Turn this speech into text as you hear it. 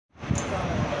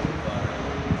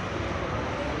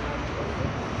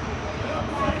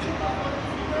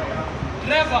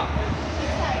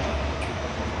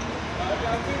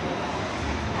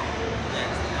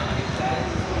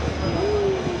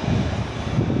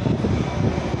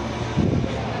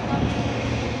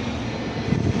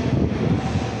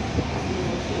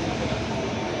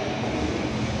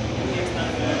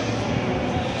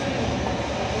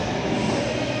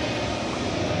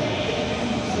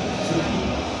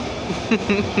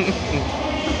Wisdom.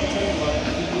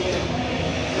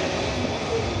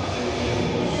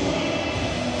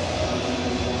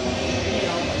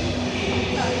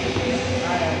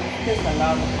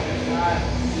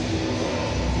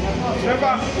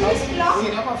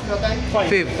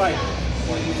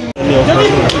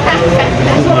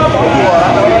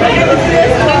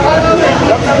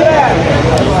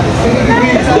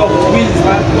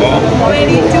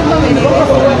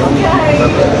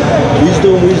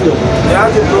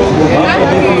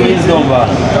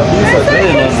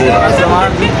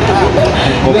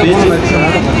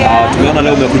 Tumeona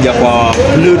leo umekuja kwa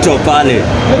Pluto pale.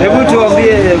 Hebu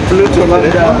tuambie Pluto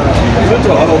labda. Pluto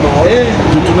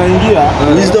tunaingia.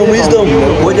 Wisdom.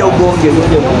 Ngoja ubonge,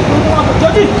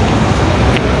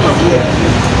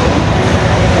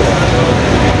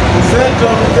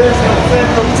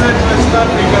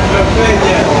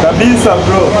 kabisa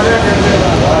bro.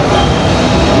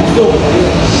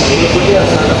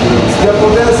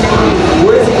 Sijapotea siku,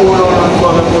 huwezi kuona watu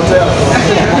wamepotea.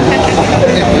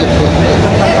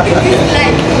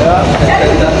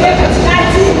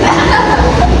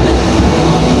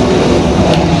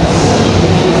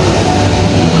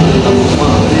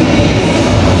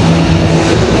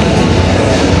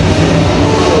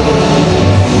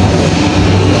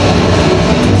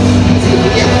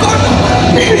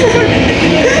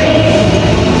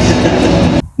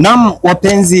 Naam,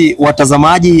 wapenzi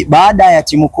watazamaji, baada ya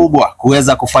timu kubwa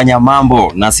kuweza kufanya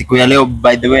mambo na siku ya leo,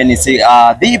 by the way, ni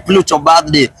the Pluto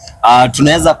birthday.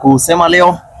 Tunaweza kusema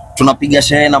leo tunapiga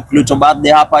sherehe na Pluto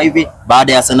birthday hapa hivi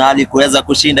baada ya Arsenal kuweza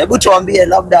kushinda. Hebu tuambie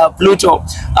labda Pluto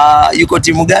yuko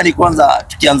timu gani kwanza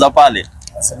tukianza pale?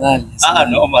 Arsenal.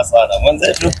 Noma sana.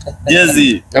 Mwenzetu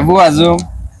jezi. Hebu azum.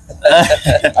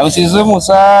 Usizumu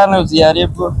sana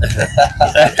usiharibu.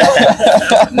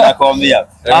 Nakwambia.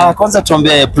 Kwanza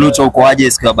tuambie Pluto uko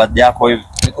aje siku ya birthday yako hivi?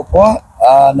 Niko poa.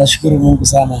 Nashukuru Mungu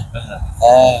sana.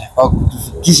 Kwa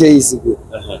kutufikisha hii siku.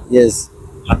 Yes.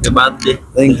 Happy birthday.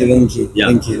 Thank you. Yeah.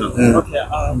 Thank you. Okay,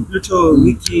 Pluto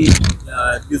wiki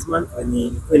this month when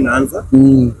ilikuwa inaanza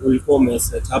ulikuwa ume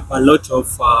set up a lot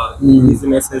of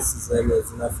businesses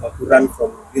zinafaa ku run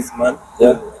from this month.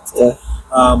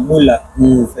 Mula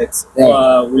effects.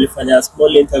 Ulifanya a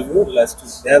small interview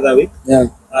the other week.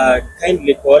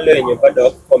 Kindly kwa wale wenye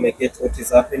bado wameket what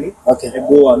is happening.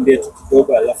 Hebu waambie tu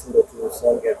kidogo alafu ndo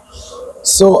tusonge.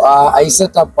 So I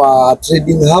set up a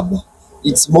trading hub.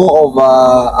 It's more of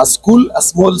a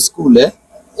small school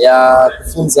ya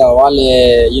kufunza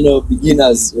wale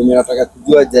beginners wenye wanataka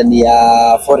kujua jani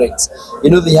ya forex.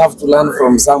 They have to learn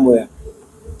from somewhere.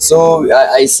 So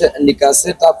nika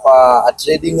set up a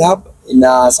trading hub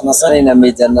sana sana ina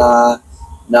meja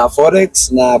na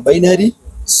forex na binary.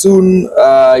 Soon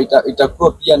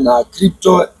itakuwa pia na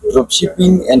crypto,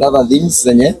 dropshipping and other things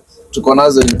zenye tuko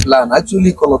nazo in plan.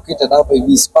 Actually located hapa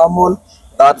hivi Spamall,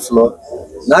 third floor.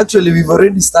 And actually we've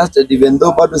already started, even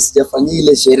though bado sijafanyia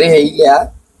ile sherehe ile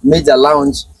ya major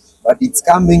launch, but it's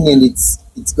coming and it's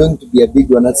going to be a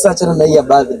big one. At such a nice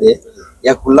birthday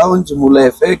ya ku launch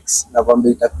Mula FX na kwamba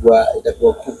itakuwa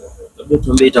kubwa. Labda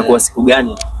tuambie itakuwa siku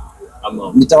gani?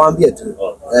 Ama nitawaambia tu.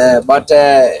 But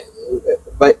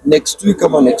by next week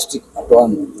at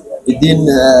one, within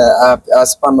a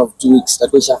span of 2 weeks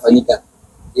itakuwa ishafanyika.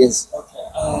 Yes.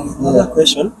 Another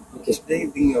question. Today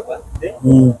being your birthday,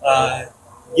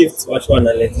 gifts watu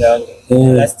wanaleta.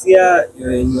 Last year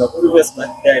in your previous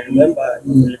birthday, I remember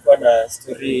ulikuwa na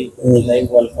story na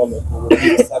hivyo walikuwa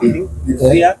wamekugift something. This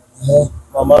year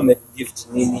mama amegift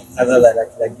nini other than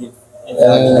a gift?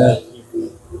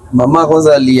 Mama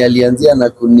kwanza alianzia na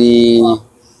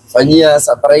kunifanyia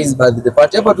surprise birthday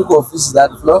party. Hapa tuko office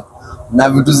that floor na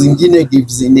vitu zingine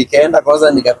gifts, nikaenda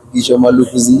kwanza nikapigishwa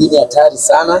maluku zingine hatari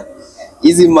sana.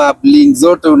 Hizi mabling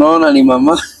zote unaona ni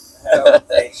mama.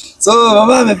 So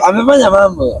mama amefanya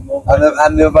mambo.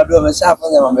 Amebado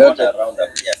ameshafanya mambo yote.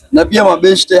 Na pia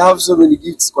mabeshte have so many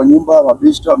gifts kwa nyumba,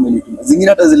 mabeshte wamenitumia. Zingine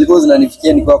hata zilikuwa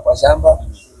zinanifikia nikiwa kwa shamba.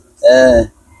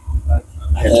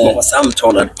 tuko kwa Sam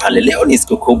Toland pale. Leo ni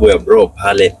siku kubwa ya bro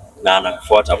pale na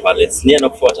anakufuata pale. Ni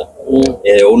anakufuata.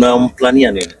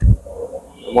 Unamplania nini?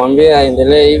 Mwambie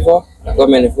aendelee hivyo, akiwa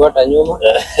amenifuata nyuma.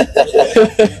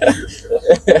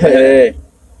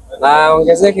 Na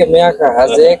ongezeke miaka,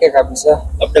 azeeke kabisa.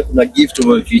 Labda kuna gift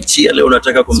umemfichia leo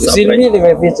unataka kumsurprise. Si mimi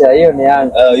nimeficha, hiyo ni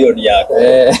yangu. Hiyo ni yako.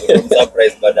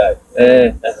 Surprise baadaye.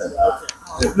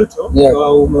 Pluto,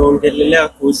 umeongelelea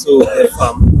kuhusu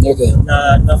farm.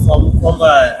 Na nafahamu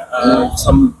kwamba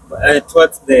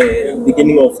towards the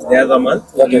beginning of the other month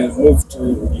you moved to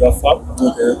your farm.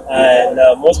 And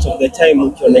most of the time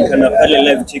ukionekana pale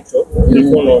live TikTok,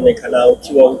 ulikuwa unaonekana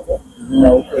ukiwa huko.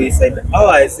 na uko inside. How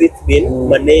has it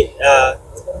been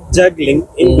juggling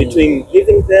in between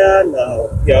living there na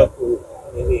pia ku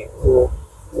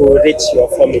reach your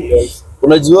family also?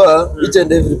 Unajua, each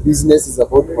and every business is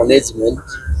about management,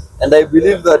 and I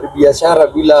believe that biashara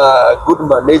bila good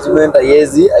management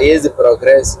haiwezi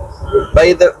progress.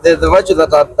 By the virtue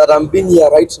that I'm being here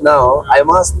right now, I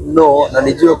must know na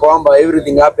nijue kwamba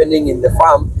everything happening in the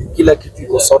farm, kila kitu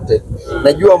iko sorted.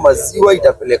 Najua maziwa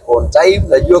itapelekwa on time,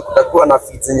 najua kutakuwa na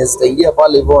feeds zenye zitaingia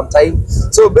pale hivyo on time.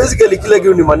 So basically kila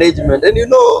kitu ni management. And you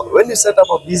know, when you set up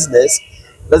a business,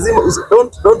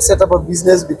 don't set up a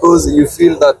business because you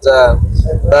feel that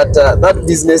that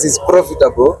business is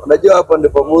profitable. Unajua hapo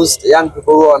ndipo most young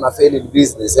people who wana fail in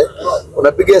business.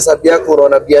 Unapiga hesabu yako,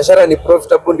 unaona biashara ni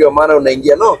profitable ndio maana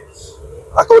unaingia. No,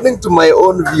 according to my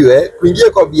own view,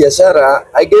 kuingia kwa biashara,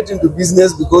 I get into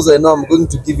business because I know I'm going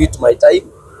to give it my time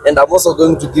and I'm also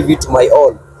going to give it my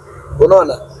all.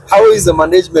 Unaona, how is the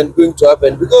management going to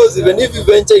happen? Because even if you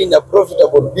venture in a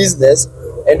profitable business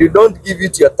and you don't give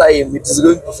it your time, it is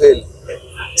going to fail.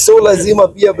 So lazima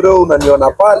pia bro,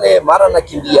 unaniona pale, mara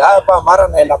nakimbia hapa, mara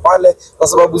naenda pale, kwa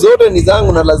sababu zote ni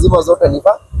zangu na lazima zote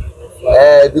nipa.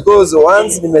 Because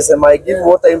once nimesema I give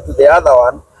more time to the other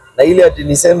one, na ile ati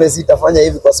niseme sitafanya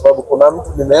hivi kwa sababu kuna mtu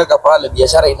nimeweka pale,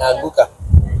 biashara inaanguka.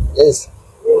 Yes.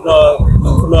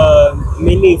 Kuna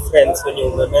many friends when you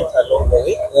met along the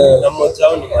way. Na mmoja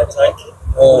wao ni Machanki.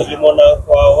 Nilimwona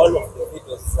kwa one of the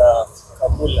videos za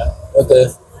Kamula. Okay.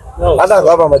 Hata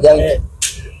hapa Majangi.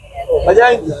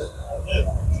 Majangi.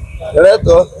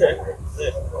 Leto.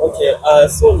 Okay.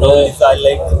 So now these are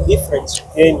like different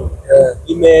again.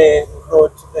 Grow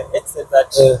to the extent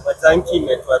that Majanki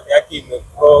network yake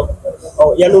imegrow.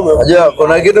 Unajua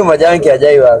kuna kitu Majangi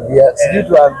hajaiwaambia. Sijui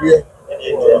tuambie.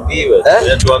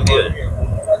 Tuambiwe.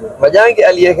 Majangi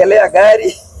aliekelea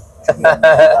gari.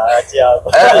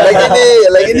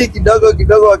 lakini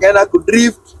kidogo wakaenda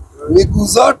kudrift, miguu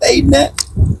zote nne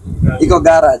iko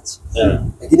garage.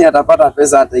 Lakini atapata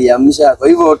pesa, ataiamsha. Kwa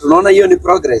hivyo tunaona hiyo ni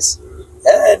progress.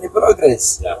 Ni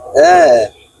progress.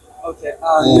 Okay.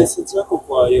 Message yako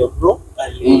kwa your bro,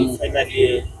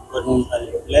 finally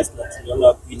got blessed that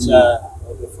tuliona picture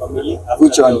of the family.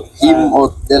 Which one? Him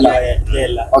or Della?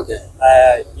 Della. Okay.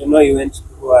 You know, you went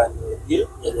to an deal,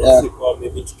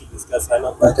 maybe to discuss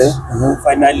but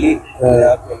finally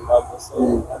happened mambo.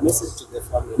 So a message to the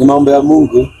family. Ni mambo ya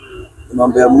Mungu. Ni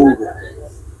mambo ya Mungu.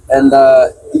 And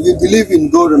if you believe in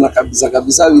God na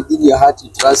kabisa within your heart, you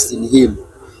trust in him.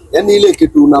 Yani ile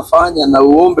kitu unafanya na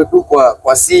uombe tu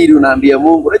kwa siri, unaambia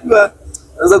Mungu. Unajua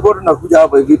unaweza kuwa tunakuja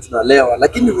hapa hivi tunalewa,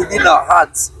 lakini within our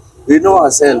hearts we know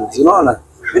ourselves. Unaona?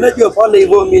 Ninajua pale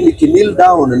hivyo mimi nikimil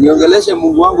down niongeleshe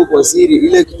Mungu wangu kwa siri,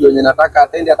 ile kitu yenye nataka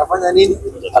atende, atafanya nini?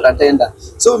 Atatenda.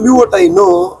 So me what I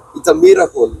know, it's a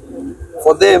miracle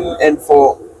for them and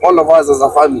for all of us as a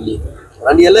family.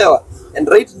 Unanielewa? And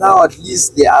right now at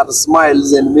least there are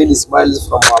smiles and many smiles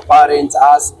from our parents,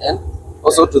 us and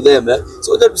also to them.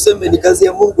 So that tuseme ni kazi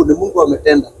ya Mungu, ni Mungu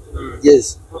ametenda.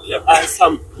 Yes. Okay.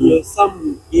 Some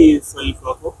is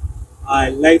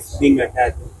life being a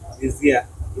dad this year.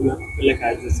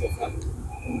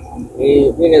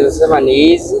 Mimi naweza sema ni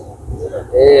hizi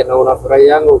na unafurahi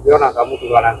yangu ukiona kama mtu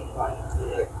bana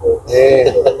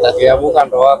ukiamuka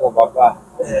ndo wako baba,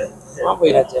 mambo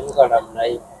inachemka namna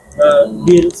hii.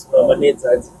 Bills na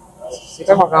manage si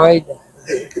kama kawaida.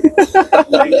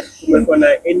 Kuna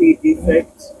any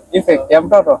effect ya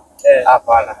mtoto?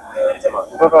 Hapana.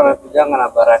 Mtoto anakujanga na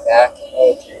baraka yake.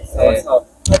 So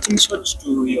cutting short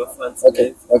to your fans.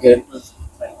 Okay.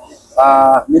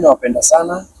 Mimi nawapenda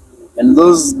sana, and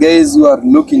those guys who are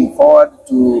looking forward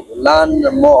to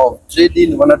learn more of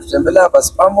trading, wanatutembelea hapa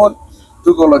Spamol.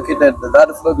 Tuko located at the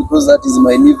third floor because that is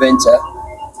my new venture.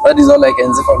 That is all I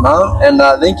can say for now, and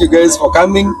thank you guys for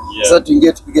coming. So to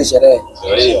get to piga sherehe.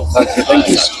 Okay, thank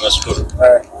you.